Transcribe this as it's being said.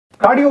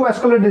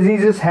Cardiovascular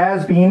diseases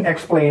has been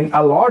explained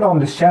a lot on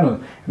this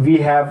channel. We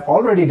have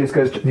already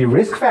discussed the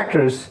risk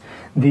factors,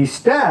 the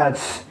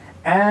stats,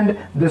 and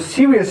the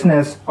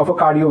seriousness of a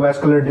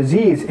cardiovascular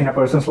disease in a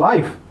person's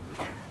life.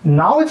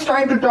 Now it's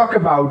time to talk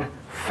about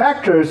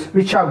factors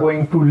which are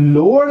going to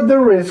lower the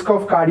risk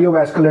of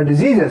cardiovascular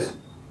diseases.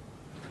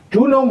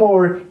 To know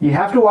more, you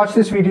have to watch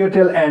this video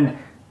till end,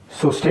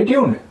 so stay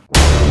tuned.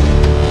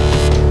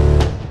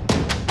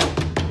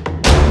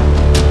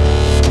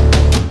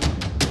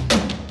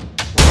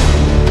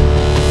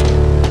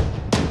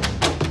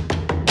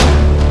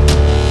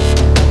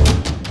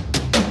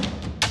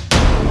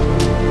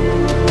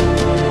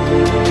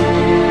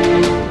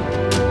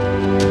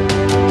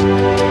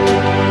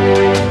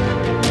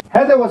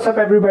 What's up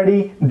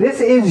everybody,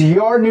 this is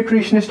your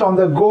nutritionist on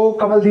the go,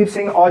 Kanwaldeep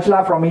Singh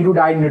Aujla from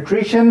Erudite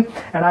Nutrition,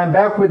 and I'm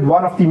back with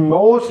one of the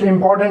most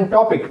important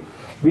topic.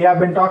 We have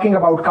been talking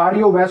about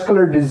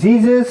cardiovascular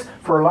diseases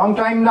for a long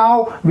time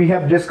now. We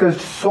have discussed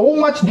so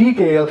much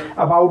detail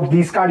about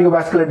these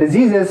cardiovascular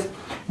diseases.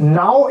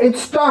 Now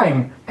it's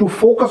time to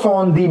focus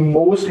on the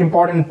most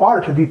important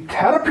part, the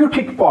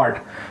therapeutic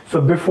part. So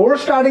before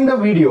starting the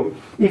video,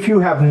 if you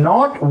have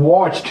not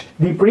watched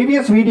the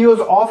previous videos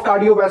of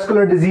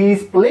cardiovascular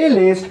disease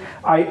playlist,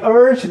 I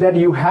urge that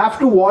you have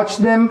to watch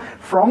them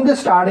from the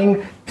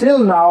starting till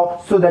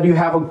now so that you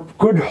have a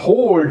good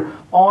hold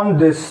on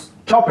this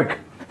topic.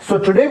 So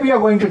today we are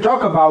going to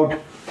talk about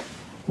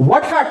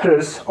what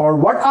factors or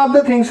what are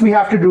the things we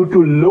have to do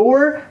to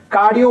lower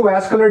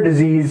cardiovascular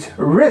disease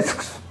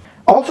risks.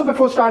 Also,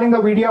 before starting the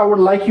video, I would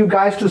like you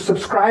guys to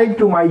subscribe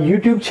to my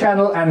YouTube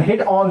channel and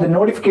hit on the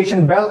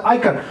notification bell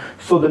icon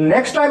so the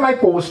next time I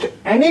post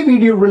any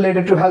video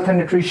related to health and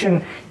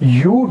nutrition,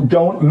 you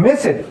don't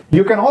miss it.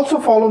 You can also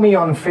follow me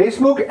on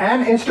Facebook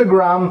and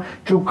Instagram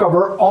to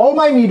cover all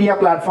my media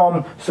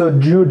platforms so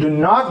you do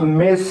not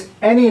miss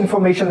any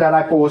information that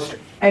I post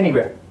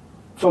anywhere.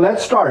 So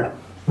let's start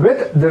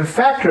with the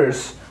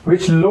factors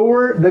which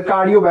lower the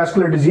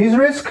cardiovascular disease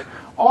risk,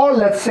 or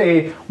let's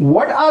say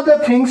what are the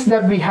things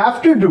that we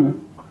have to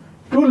do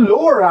to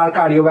lower our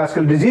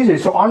cardiovascular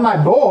diseases. So on my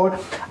board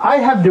I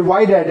have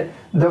divided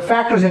the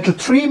factors into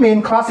three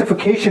main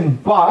classifications,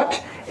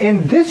 but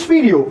in this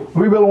video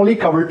we will only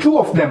cover two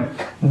of them.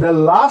 The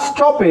last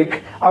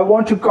topic I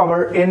want to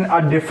cover in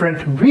a different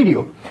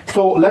video.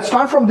 So let's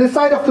start from this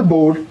side of the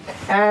board,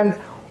 and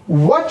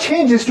what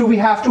changes do we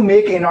have to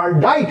make in our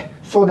diet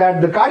so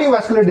that the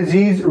cardiovascular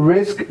disease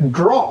risk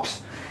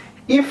drops?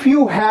 If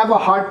you have a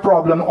heart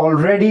problem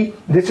already,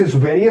 this is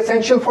very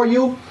essential for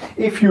you.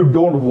 If you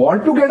don't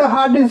want to get a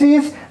heart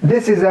disease,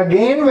 this is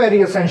again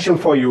very essential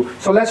for you.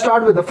 So let's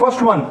start with the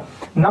first one.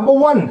 Number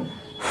one,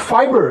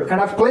 fiber.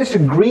 And I've placed a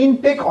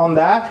green tick on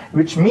that,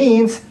 which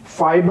means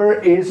fiber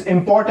is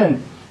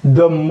important.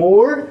 The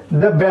more,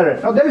 the better.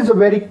 Now there is a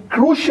very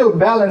crucial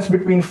balance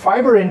between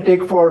fiber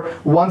intake for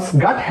one's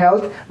gut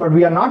health, but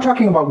we are not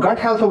talking about gut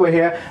health over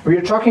here. We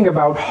are talking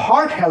about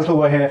heart health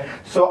over here.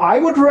 So I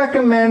would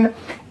recommend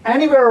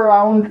anywhere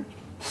around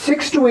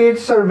 6 to 8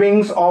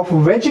 servings of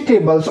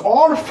vegetables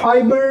or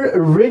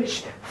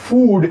fiber-rich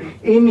food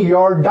in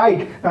your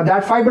diet. Now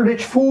that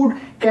fiber-rich food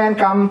can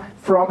come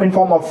from in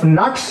form of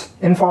nuts,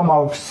 in form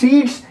of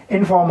seeds,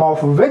 in form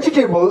of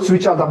vegetables,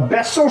 which are the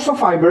best source of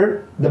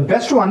fiber, the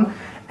best one,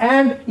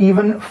 and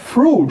even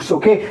fruits.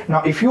 Okay,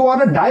 now if you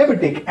are a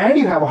diabetic and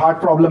you have a heart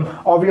problem,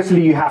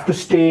 obviously you have to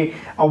stay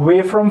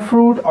away from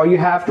fruit, or you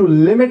have to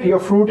limit your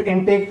fruit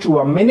intake to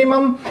a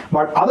minimum.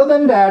 But other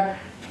than that,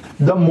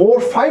 the more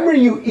fiber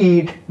you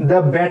eat,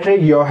 the better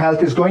your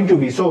health is going to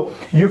be. So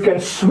you can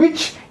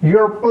switch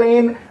your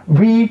plain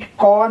wheat,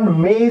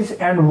 corn, maize,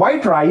 and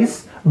white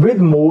rice with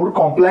more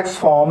complex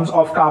forms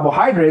of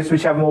carbohydrates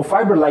which have more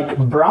fiber, like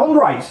brown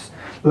rice,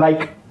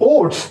 like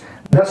oats.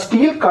 The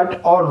steel cut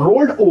or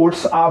rolled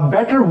oats are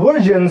better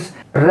versions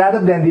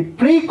rather than the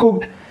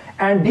pre-cooked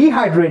and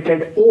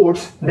dehydrated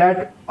oats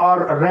that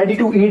are ready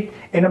to eat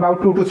in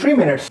about 2 to 3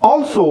 minutes.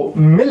 Also,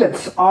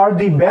 millets are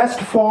the best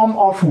form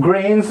of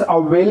grains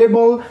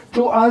available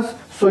to us.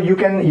 So you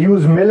can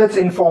use millets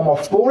in form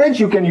of porridge,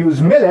 you can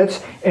use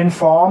millets in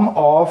form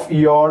of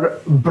your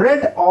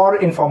bread or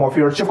in form of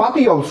your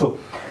chapati also.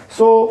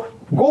 So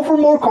go for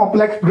more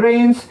complex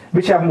grains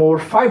which have more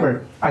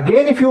fiber.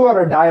 Again, if you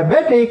are a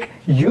diabetic,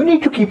 you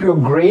need to keep your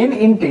grain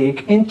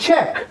intake in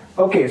check.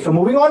 Okay, so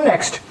moving on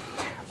next.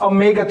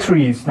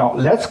 Omega-3s. Now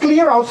let's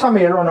clear out some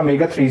air on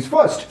omega-3s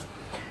first.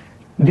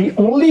 The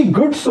only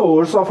good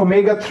source of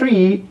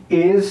omega-3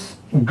 is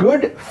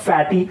good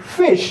fatty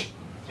fish.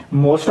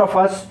 Most of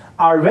us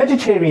are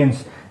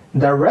vegetarians.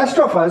 The rest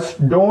of us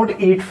don't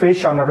eat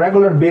fish on a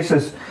regular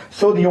basis.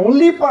 So the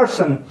only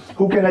person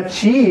who can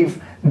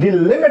achieve the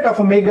limit of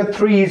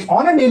omega-3s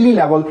on a daily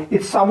level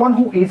is someone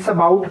who eats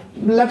about,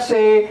 let's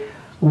say,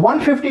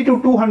 150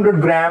 to 200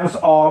 grams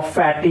of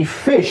fatty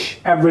fish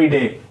every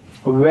day.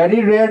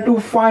 Very rare to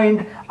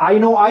find. I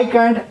know I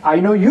can't, I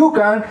know you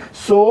can't.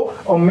 So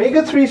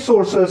omega-3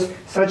 sources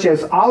such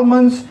as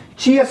almonds,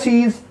 chia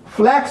seeds,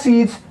 flax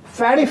seeds,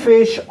 fatty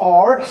fish,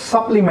 or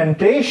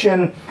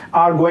supplementation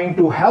are going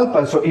to help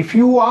us. So if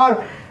you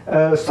are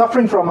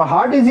suffering from a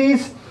heart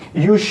disease,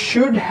 you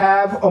should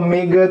have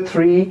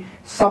omega-3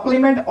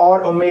 supplement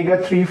or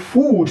omega-3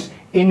 foods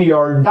in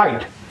your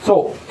diet.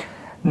 So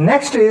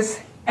next is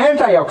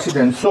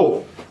antioxidants.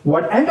 So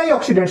what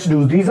antioxidants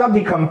do, these are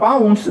the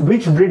compounds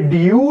which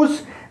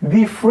reduce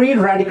the free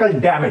radical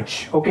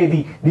damage,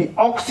 okay, the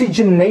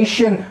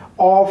oxygenation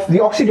of the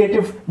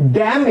oxidative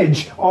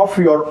damage of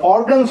your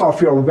organs,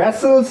 of your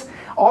vessels,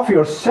 of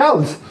your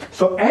cells.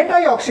 So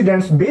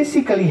antioxidants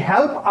basically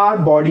help our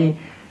body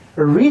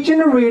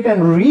regenerate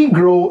and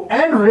regrow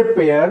and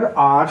repair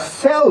our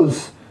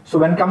cells. So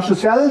when it comes to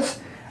cells,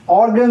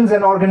 organs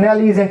and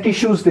organelles and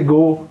tissues, they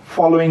go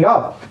following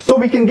up. So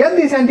we can get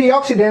these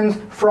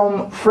antioxidants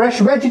from fresh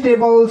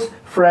vegetables,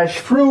 fresh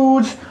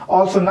fruits,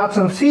 also nuts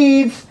and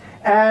seeds,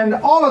 and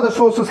all other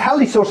sources,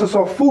 healthy sources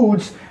of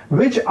foods,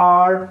 which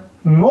are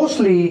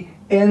mostly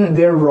in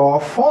their raw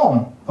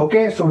form.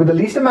 Okay, so with the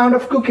least amount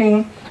of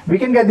cooking, we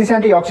can get these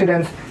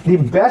antioxidants. The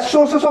best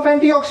sources of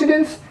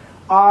antioxidants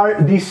are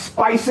the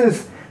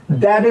spices.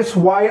 That is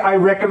why I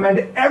recommend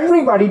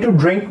everybody to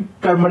drink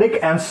turmeric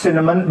and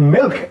cinnamon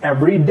milk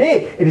every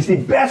day. It is the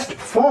best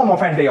form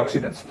of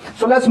antioxidants.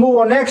 So let's move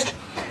on next.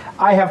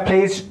 I have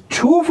placed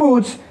 2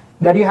 foods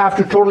that you have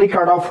to totally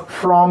cut off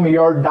from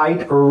your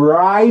diet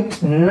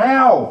right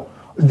now.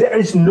 There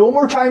is no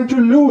more time to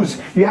lose.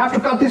 You have to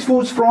cut these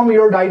foods from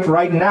your diet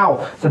right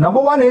now. So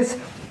number 1 is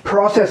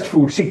processed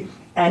food. See,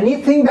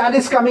 anything that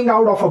is coming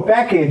out of a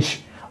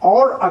package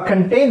or a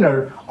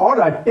container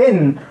or a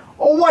tin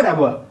or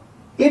whatever,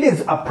 it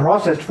is a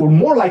processed food.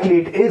 More likely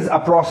it is a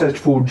processed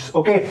foods.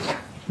 Okay,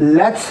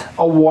 let's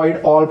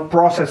avoid all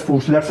processed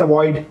foods. Let's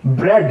avoid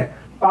bread,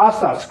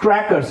 pastas,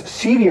 crackers,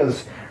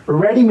 cereals,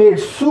 ready-made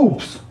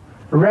soups,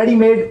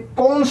 ready-made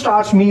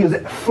cornstarch meals,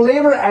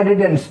 flavor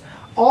additives.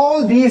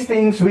 All these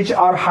things which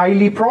are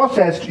highly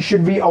processed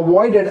should be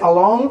avoided,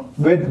 along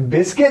with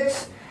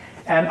biscuits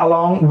and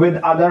along with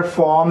other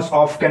forms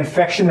of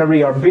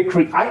confectionery or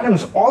bakery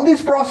items. All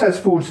these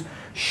processed foods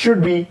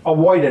should be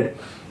avoided.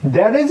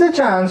 There is a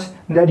chance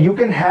that you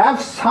can have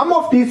some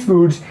of these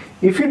foods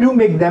if you do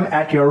make them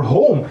at your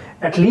home.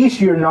 At least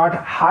you're not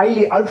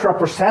highly ultra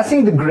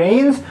processing the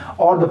grains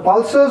or the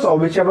pulses or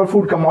whichever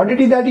food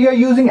commodity that you are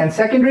using. And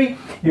secondary,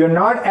 you're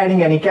not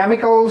adding any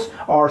chemicals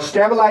or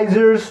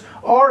stabilizers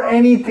or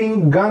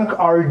anything gunk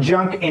or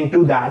junk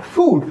into that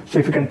food. So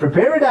if you can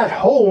prepare it at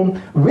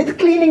home with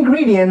clean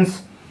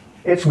ingredients,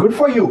 it's good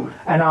for you.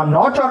 And I'm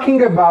not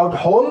talking about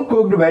home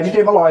cooked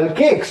vegetable oil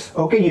cakes.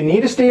 Okay, you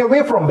need to stay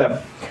away from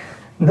them.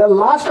 The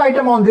last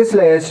item on this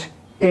list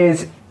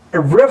is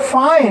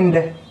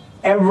refined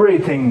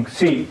everything.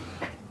 See,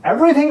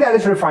 everything that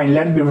is refined,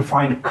 let it be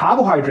refined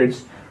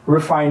carbohydrates,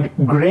 refined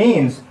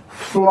grains,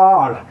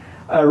 flour,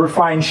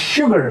 refined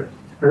sugar,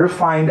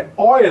 refined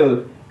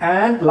oil,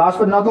 and last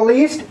but not the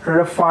least,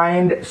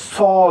 refined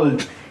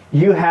salt.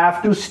 You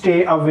have to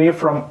stay away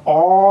from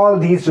all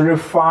these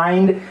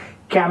refined,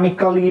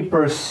 chemically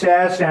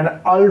processed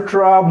and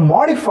ultra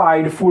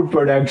modified food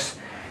products.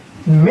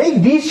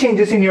 Make these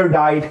changes in your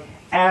diet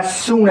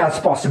as soon as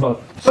possible.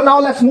 So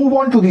now let's move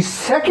on to the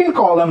second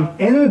column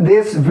in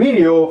this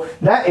video,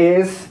 that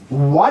is,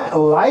 what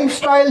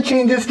lifestyle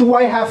changes do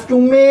I have to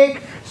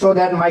make so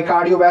that my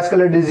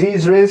cardiovascular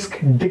disease risk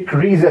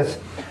decreases.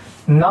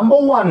 Number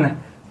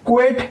 1,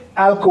 quit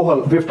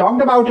alcohol. We've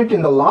talked about it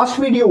in the last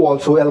video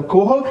also.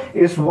 Alcohol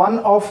is one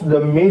of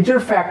the major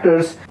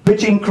factors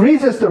which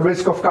increases the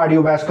risk of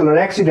cardiovascular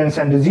accidents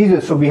and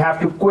diseases. So we have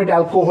to quit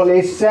alcohol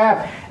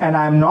ASAP. And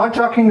I'm not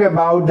talking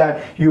about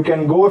that you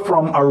can go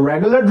from a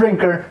regular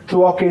drinker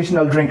to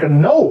occasional drinker.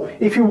 No,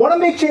 if you want to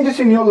make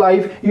changes in your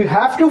life, you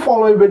have to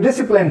follow it with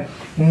discipline.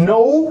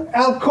 No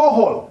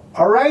alcohol,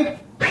 all right?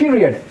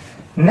 Period.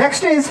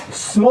 Next is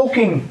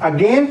smoking.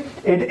 Again,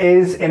 it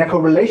is in a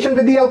correlation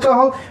with the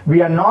alcohol.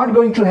 We are not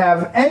going to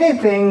have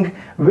anything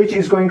which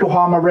is going to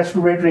harm our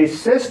respiratory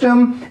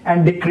system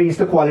and decrease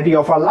the quality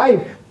of our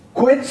life.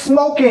 Quit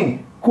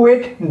smoking.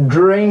 Quit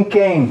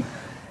drinking.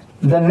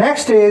 The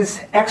next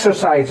is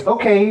exercise.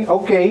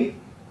 Okay.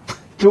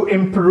 To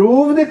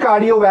improve the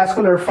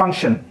cardiovascular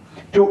function,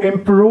 to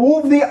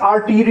improve the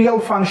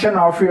arterial function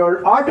of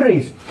your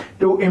arteries,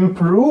 to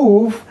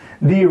improve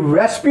the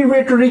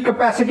respiratory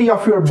capacity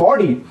of your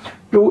body,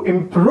 to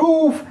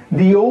improve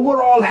the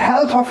overall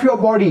health of your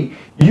body,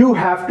 you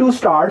have to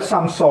start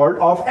some sort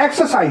of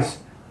exercise.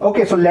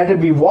 Okay, so let it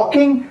be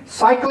walking,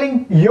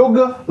 cycling,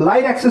 yoga,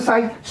 light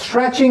exercise,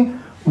 stretching,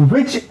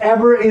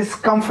 whichever is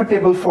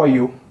comfortable for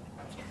you.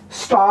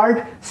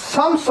 Start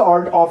some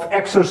sort of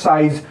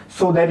exercise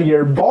so that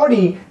your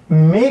body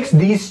makes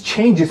these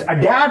changes,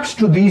 adapts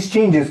to these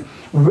changes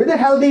with a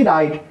healthy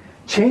diet.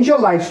 Change your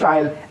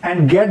lifestyle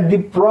and get the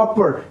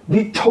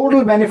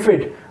total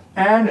benefit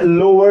and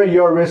lower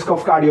your risk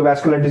of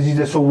cardiovascular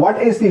diseases. So what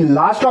is the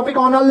last topic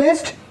on our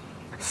list?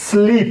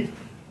 Sleep.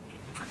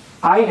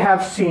 I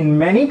have seen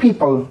many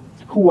people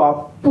who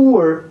are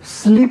poor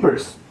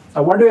sleepers.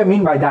 Now, what do I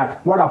mean by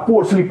that? What are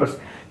poor sleepers?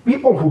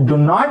 People who do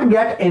not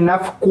get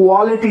enough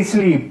quality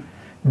sleep.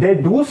 They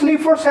do sleep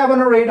for 7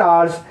 or 8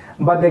 hours,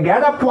 but they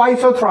get up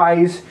twice or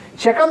thrice,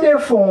 check on their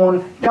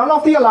phone, turn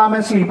off the alarm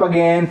and sleep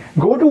again,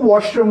 go to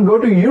washroom, go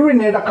to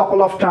urinate a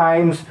couple of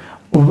times,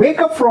 wake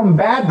up from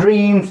bad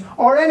dreams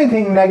or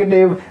anything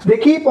negative. They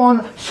keep on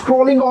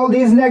scrolling all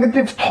these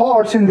negative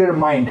thoughts in their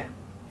mind.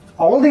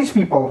 All these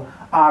people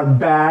are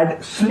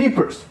bad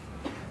sleepers.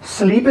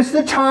 Sleep is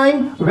the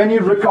time when you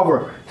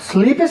recover.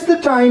 Sleep is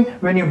the time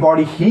when your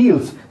body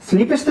heals.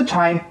 Sleep is the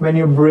time when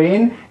your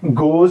brain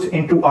goes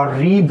into a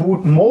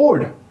reboot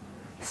mode.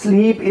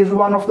 Sleep is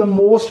one of the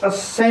most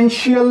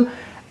essential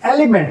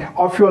element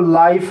of your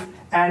life,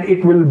 and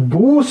it will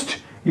boost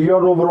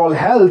your overall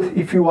health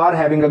if you are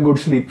having a good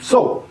sleep.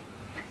 So,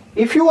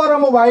 if you are a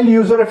mobile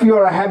user, if you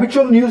are a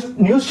habitual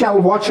news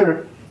channel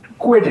watcher,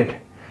 quit it.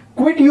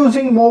 Quit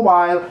using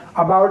mobile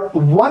about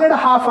 1.5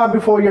 hours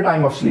before your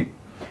time of sleep.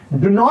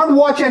 Do not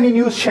watch any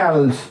news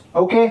channels,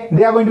 okay?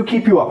 They are going to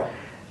keep you up.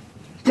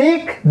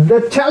 Take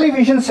the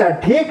television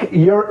set, take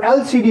your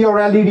LCD or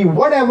LED,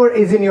 whatever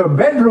is in your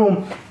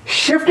bedroom,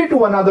 shift it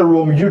to another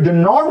room. You do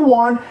not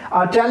want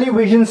a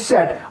television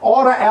set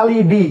or a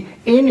LED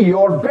in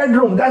your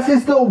bedroom. That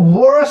is the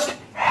worst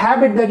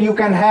habit that you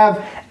can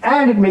have,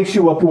 and it makes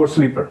you a poor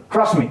sleeper.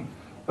 Trust me,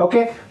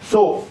 okay?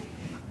 So,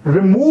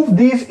 remove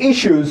these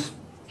issues,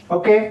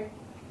 okay,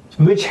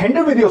 which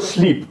hinder with your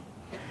sleep.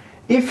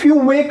 If you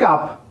wake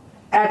up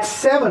at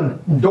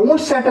 7, don't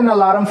set an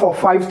alarm for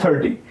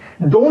 5:30.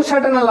 Don't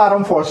set an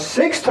alarm for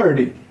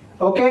 6:30,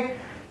 okay?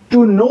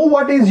 To know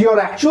what is your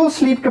actual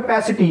sleep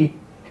capacity,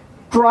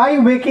 try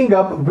waking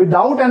up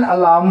without an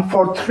alarm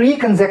for 3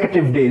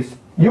 consecutive days.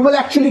 You will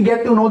actually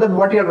get to know that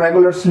what your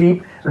regular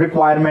sleep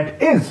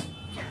requirement is.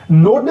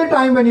 Note the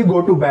time when you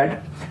go to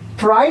bed.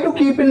 Try to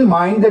keep in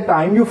mind the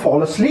time you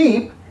fall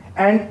asleep,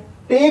 and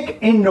take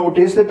in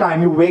notice the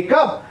time you wake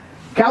up.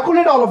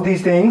 Calculate all of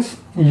these things.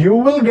 You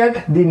will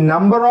get the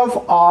number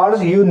of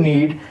hours you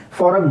need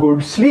for a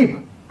good sleep.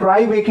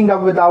 Try waking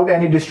up without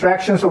any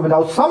distractions or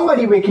without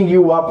somebody waking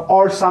you up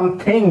or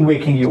something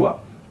waking you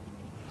up.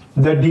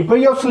 The deeper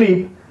your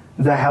sleep,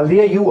 the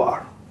healthier you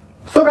are.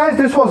 So guys,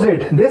 this was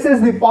it. This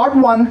is the part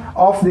 1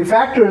 of the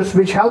factors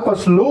which help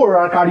us lower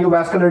our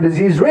cardiovascular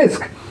disease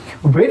risk.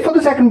 Wait for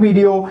the second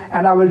video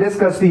and I will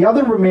discuss the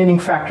other remaining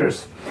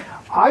factors.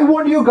 I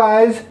want you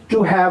guys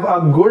to have a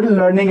good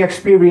learning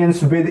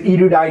experience with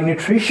Erudite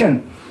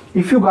Nutrition.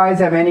 If you guys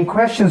have any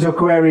questions or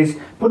queries,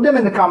 put them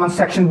in the comment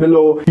section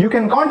below. You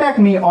can contact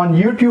me on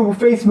YouTube,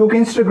 Facebook,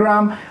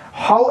 Instagram,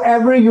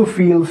 however you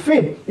feel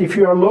fit. If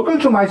you are local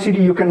to my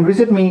city, you can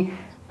visit me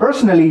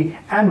personally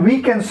and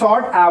we can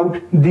sort out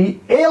the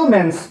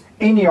ailments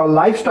in your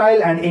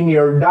lifestyle and in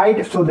your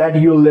diet so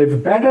that you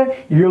live better,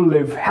 you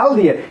live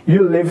healthier,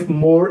 you live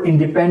more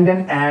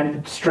independent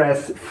and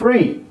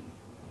stress-free.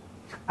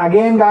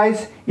 Again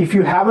guys, if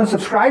you haven't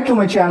subscribed to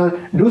my channel,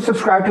 do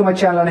subscribe to my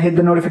channel and hit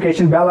the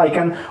notification bell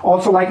icon.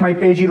 Also like my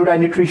page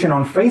Erudite Nutrition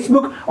on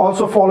Facebook.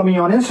 Also follow me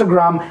on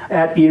Instagram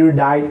at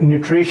Erudite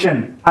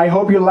Nutrition. I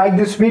hope you like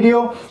this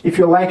video. If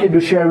you like it, do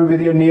share it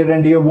with your near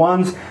and dear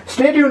ones.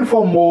 Stay tuned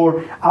for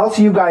more. I'll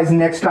see you guys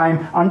next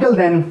time. Until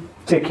then,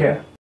 take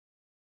care.